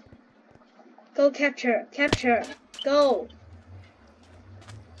 Go capture. Go.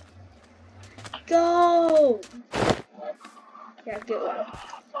 Yeah, good one.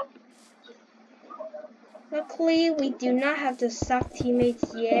 Luckily, we do not have the suck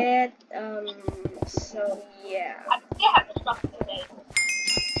teammates yet. So yeah. I still have to suck today.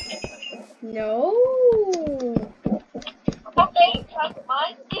 No. Okay, try to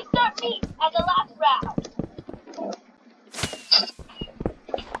mine. Insert me at the last round.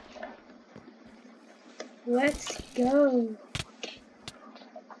 Let's go.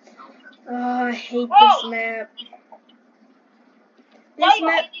 Oh, I hate this map. Why you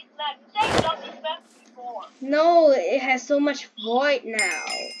hate this map? You said you loved this map before. No, it has so much void now.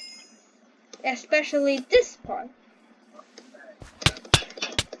 Especially this part.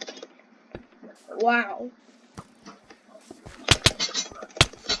 Wow.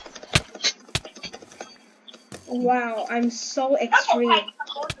 Wow, I'm so extreme.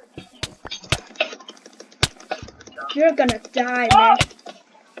 You're gonna die, man.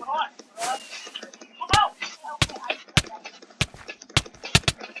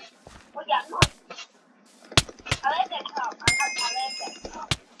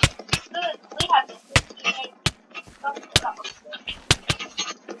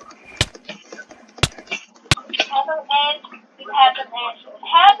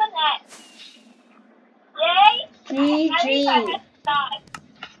 GG.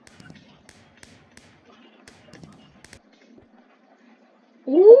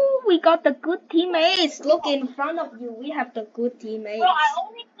 Ooh, we got the good teammates. Look in front of you. We have the good teammates. Bro, I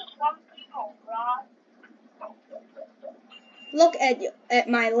only took 1 kill, bro. Look at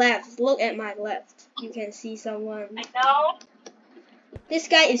my left. Look at my left. You can see someone. I know. This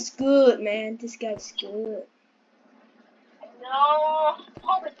guy is good, man. This guy is good. I know.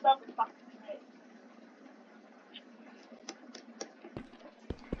 Hope it's not the fucking thing.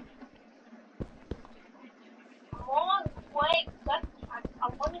 Come on, quick. I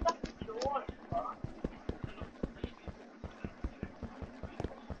want to get the door.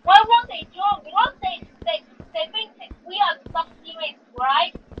 Why won't they join? Because they think we are top teammates,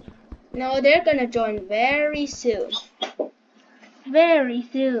 right? No, they're gonna join very soon. Very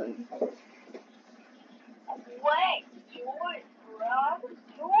soon. Wait, join, bro.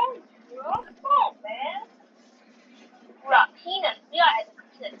 Join, bro. Come on, man. Bro, peanuts. We are at the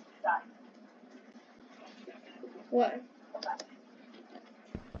peanuts side. What?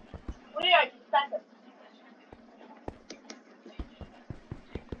 We are the second.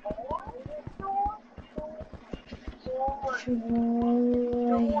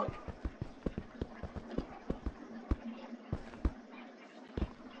 Join.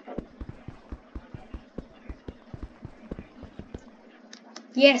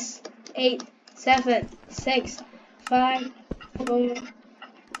 Yes. 8, 7, 6, 5, 4,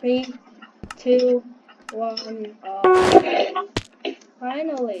 3, 2, 1.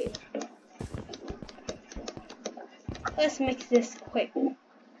 Finally. Let's make this quick.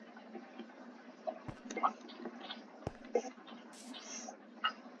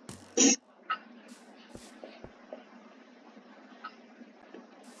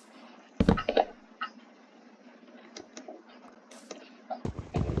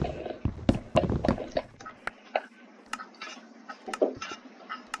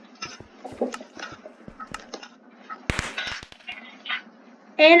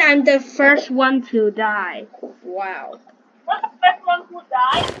 And I'm the first one to die. Wow. What's the first one who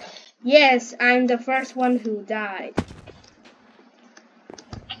died? Yes, I'm the first one who died.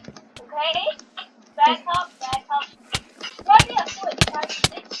 Okay. Back up, back up. Why are you so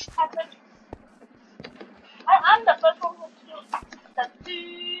excited? This happened. I'm the first one who killed the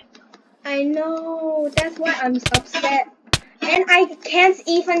dude. I know. That's why I'm upset. And I can't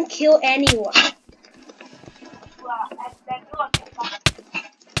even kill anyone. Wow, that was so fun.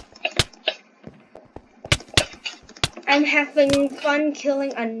 I'm having fun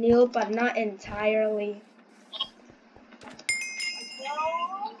killing a noob, but not entirely.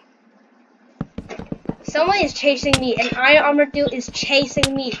 No. Someone is chasing me. An iron armor dude is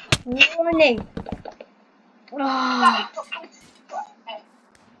chasing me. Warning. Oh.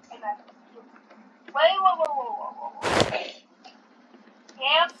 Wait.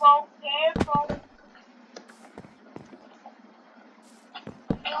 Careful, careful.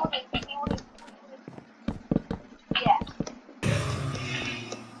 Kill it. Yeah.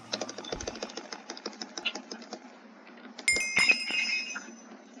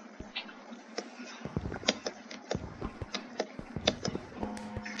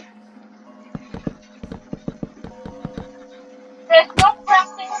 There's no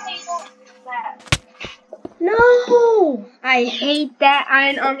crafting table there. No! I hate that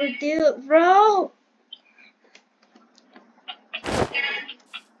iron armor dude, bro.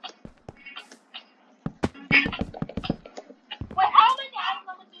 Wait, how many iron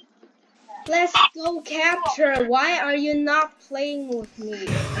armor dudes? Let's go capture. Why are you not playing with me?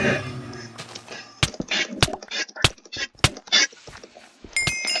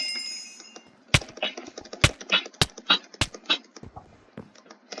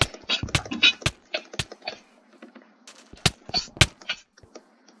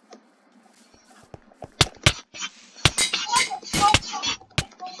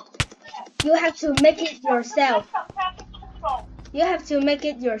 You have to make it yourself. You have to make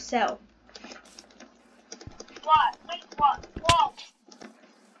it yourself. What? Wait, what? Whoa.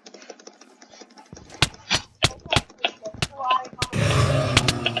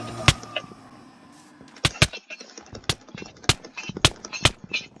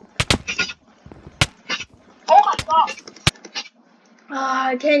 Oh my god.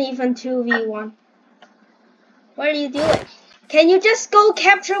 I can't even 2v1. What are you doing? Can you just go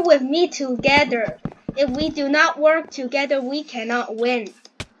capture with me together? If we do not work together, we cannot win.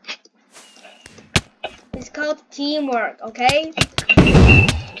 It's called teamwork, okay?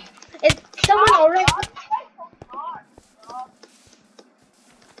 It's someone already.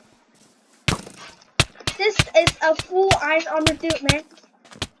 This is a full iron armor dude, man.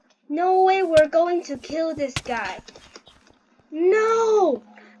 No way we're going to kill this guy. No!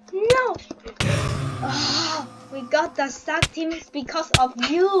 No! Oh, we got the suck teams because of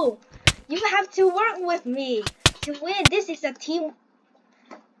you. You have to work with me to win. This is a team.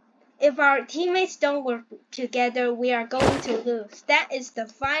 If our teammates don't work together, we are going to lose. That is the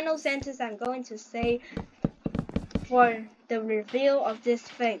final sentence I'm going to say for the reveal of this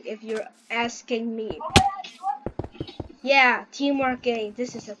thing, if you're asking me. Yeah, teamwork game.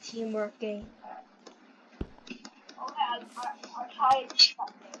 This is a teamwork game. Okay, I'll try it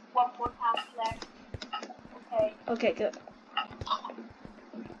one more time left. Okay. Okay, good.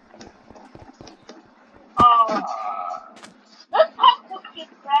 Let's talk to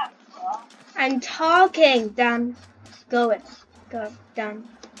Cubecraft. I'm talking, done. Go, done.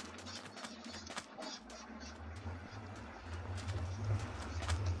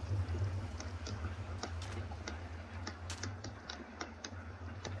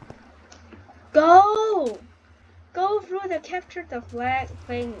 Go through the capture the flag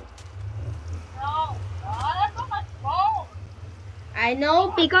thing. No, that's not my phone. I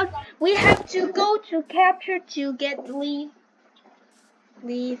know, because we have to go to capture to get leave.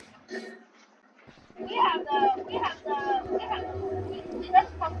 We have the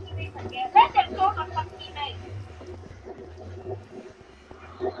let's talk teammates again. Let them go to some teammates.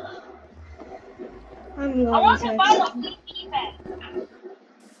 I'm I want to going buy to. the teammate.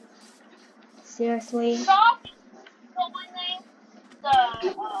 Seriously? Stop winning the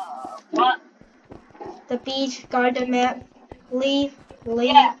what? The beach garden map. Leave.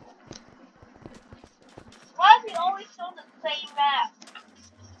 Yeah. Why do we always show the same map?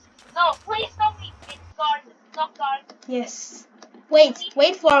 No, please don't be in garden. Not garden. Yes. Wait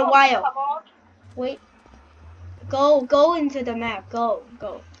for a while. Come on. Wait. Go into the map. Go.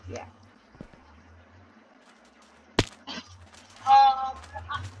 Yeah.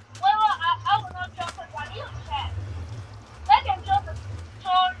 I will not jump on one. You can. Let them join the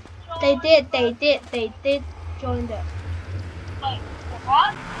join. They did join the. Wait,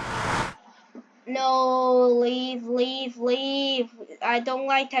 what? No, leave. I don't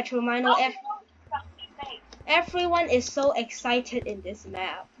like Tetramino. Everyone is so excited in this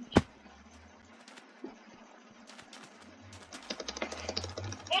map.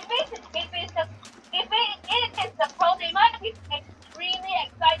 If it is the pro, they might be extremely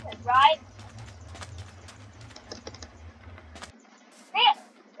excited, right?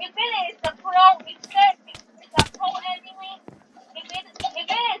 If it is the pro, if it's a pro enemy, if it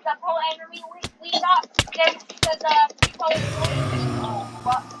is a pro enemy, we not then the people is going.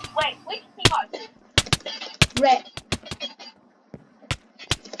 But wait, which team are you? Red.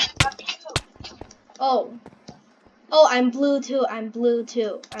 I'm blue. Oh, I'm blue too. I'm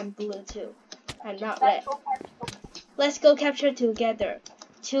not red. Let's go capture together.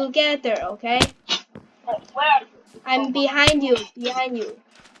 Okay? Where are you? I'm behind you.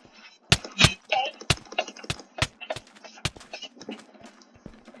 Okay.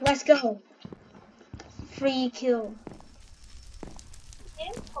 Let's go. Free kill.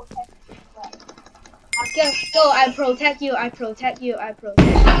 Go. I protect you. We're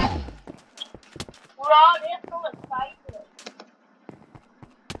all so excited.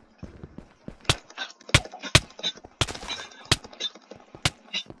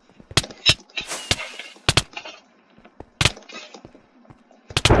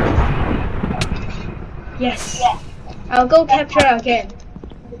 Yes. I'll go capture again.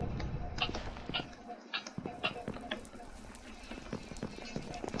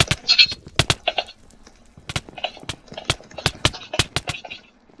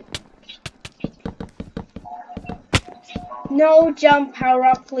 No jump power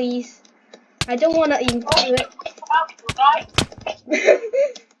up, please. I don't want to include it.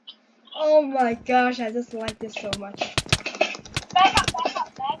 Oh my gosh, I just like this so much. Back up.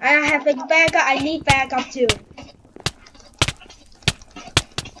 I have a backup. I need backup too.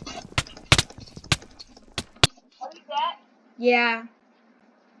 Yeah.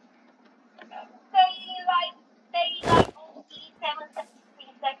 They like only 7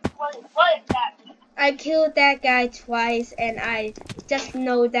 seconds. What is that? I killed that guy twice, and I just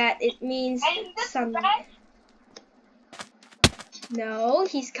know that it means something. No,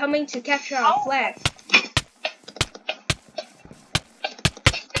 he's coming to capture our flag.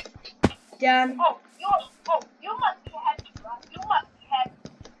 Done. You must be happy, right? You must be happy.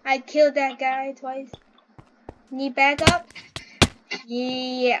 I killed that guy twice. Need backup?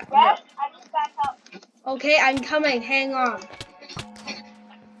 Yeah. Yes, I need backup. Okay, I'm coming. Hang on.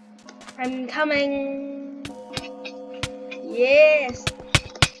 I'm coming. Yes.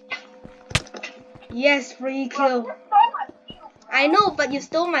 Yes, free kill. You stole my kill, bro. I know, but you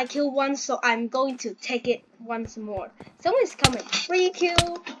stole my kill once, so I'm going to take it once more. Someone's coming. Free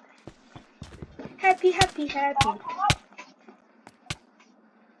kill. Happy, happy, happy.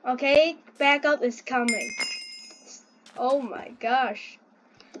 Okay, backup is coming. Oh my gosh.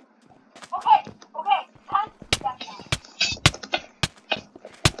 Okay. Time to do that now.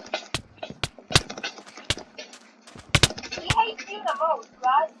 He hates you the most,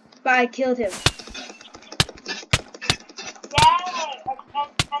 right? But I killed him. Yeah,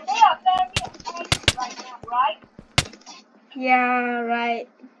 and they are very angry right now, right? Yeah, right.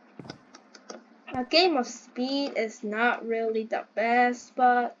 A game of speed is not really the best,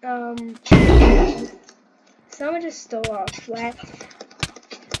 but someone just stole our flag.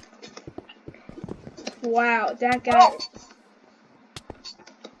 Wow, that guy.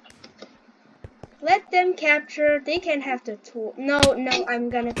 Let them capture. They can have the tool. No, I'm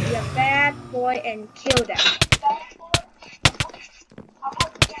gonna be a bad boy and kill them.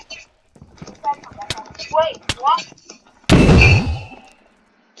 Wait, what?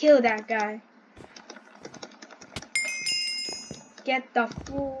 Kill that guy. Get the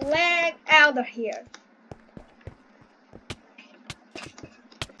flag out of here.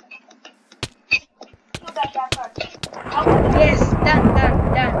 Yes, done.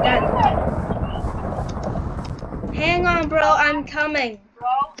 Hang on, bro, I'm coming. Bro,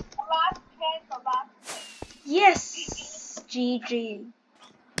 last chance. Yes, GG.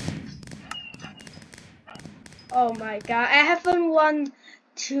 Oh my god, I haven't won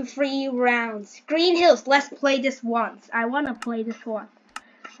 2-3 rounds. Green Hills, let's play this once. I wanna play this one.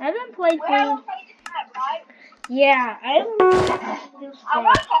 I haven't played We haven't played this map, right? Yeah, I haven't played this I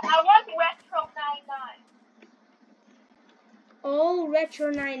want Retro 99. Oh, Retro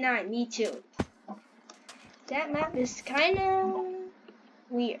 99, me too. That map is kinda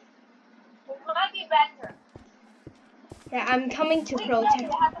weird. It might be better. Yeah, I'm coming to We protect.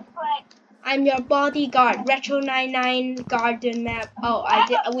 haven't played. I'm your bodyguard. Retro 99 garden map. Oh,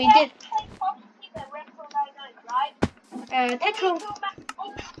 we did. Retro 99, right? Tetro.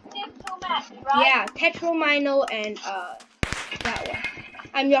 Two maps, right? Yeah, Tetro Mino and that one.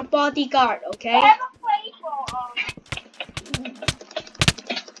 I'm your bodyguard, okay? I haven't played for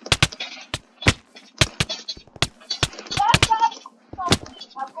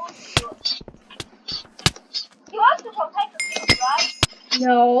I'm going to do it. You have to protect the field, right? No.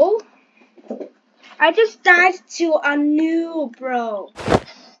 I just died to a noob, bro.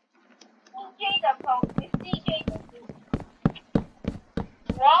 DJ the pro. It's DJ the pro.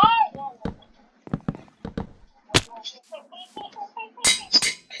 Wow.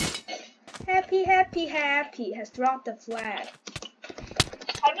 Happy has dropped the flag.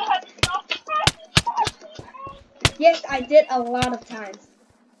 Have you had to stop the flag? Yes, I did a lot of times.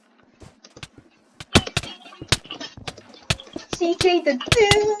 CJ the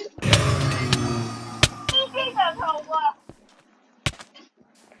dude. DJ the pro.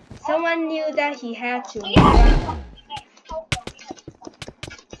 Someone knew that he had to.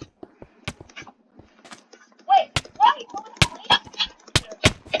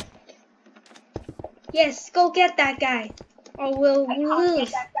 Yes, go get that guy, or we'll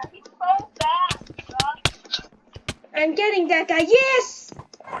lose. I'm getting that guy. Yes.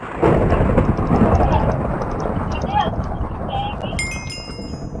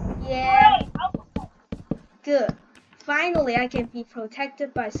 Yeah. Good. Finally, I can be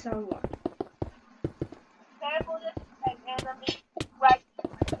protected by someone.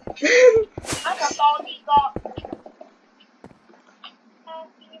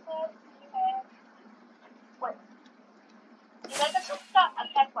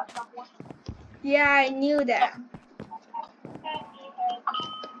 Yeah, I knew that.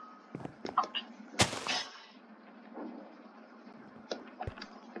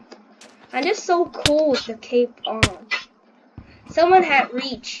 I'm just so cool with the cape on. Someone had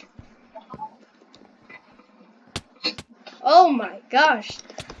reach. Oh my gosh.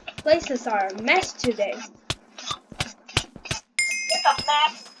 Places are a mess today. There's a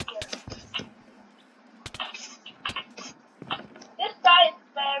map here. This guy is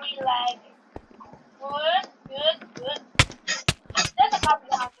very laggy. Good. There's a copy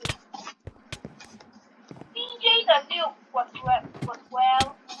on you. DJ the nuke was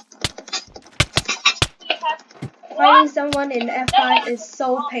well. He has Fighting someone in F5 is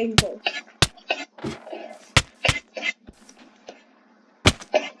so painful.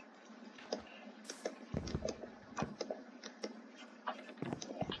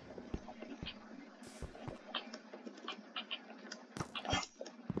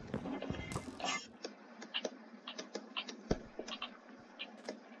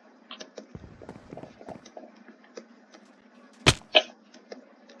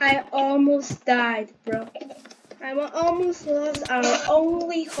 I almost died, bro. I almost lost our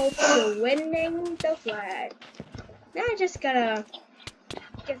only hope to winning the flag. Now I just gotta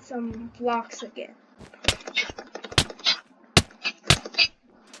get some blocks again.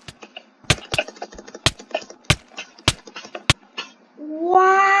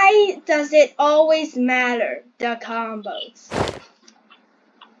 Why does it always matter, the combos?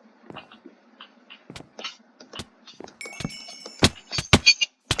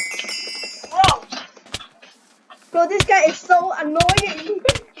 Bro, this guy is so annoying.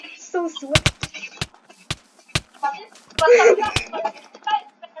 So swift.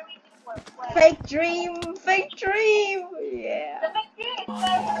 Fake dream. Yeah. The big dream is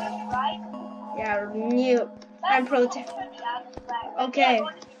very right? Yeah, new. I'm protect. Okay.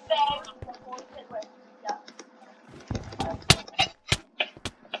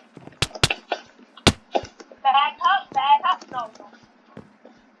 Back up. No.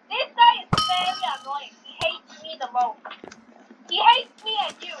 This guy is very annoying. He hates me the most. He hates me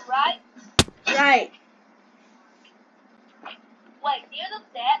and you, right? Right. Wait, do you look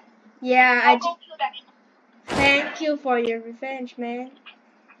dead? Yeah, I'll go kill that. Thank you for your revenge, man.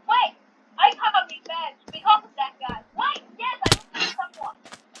 Wait, I got revenge because of that guy. Wait, yes, I killed someone.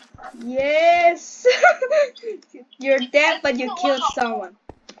 Yes. You're dead, but you killed someone.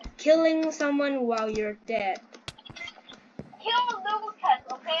 Killing someone while you're dead. Kill Lucas,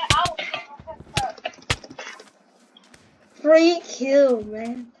 okay? I will kill Lucas first. Free kill,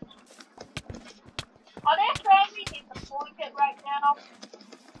 man. Are they friendly disappointed right now?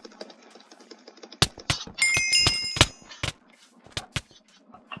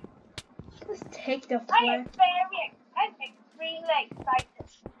 Let's take the flag. I'm extremely excited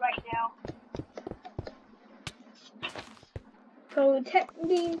right now. Protect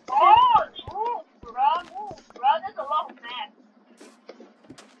me. Oh, bro, there's a lot of maps.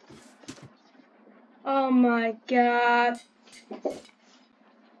 Oh my god.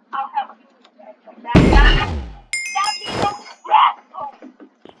 I'll help you with that little rascal.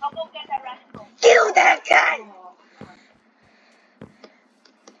 I'll go get that rascal. Kill that guy.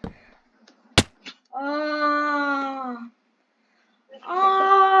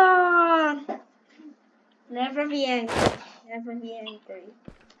 Never be angry.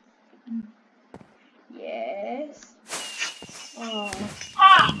 Yes. Oh.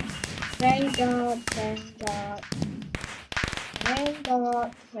 Ha! Thank God.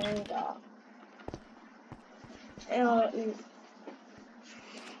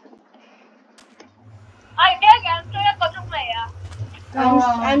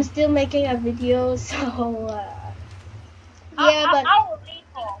 I'm still making a video, so yeah, but I will leave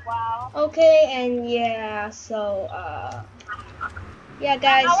for a while. Okay, and yeah, so yeah,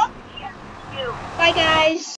 guys. I want to hear you. Bye, guys.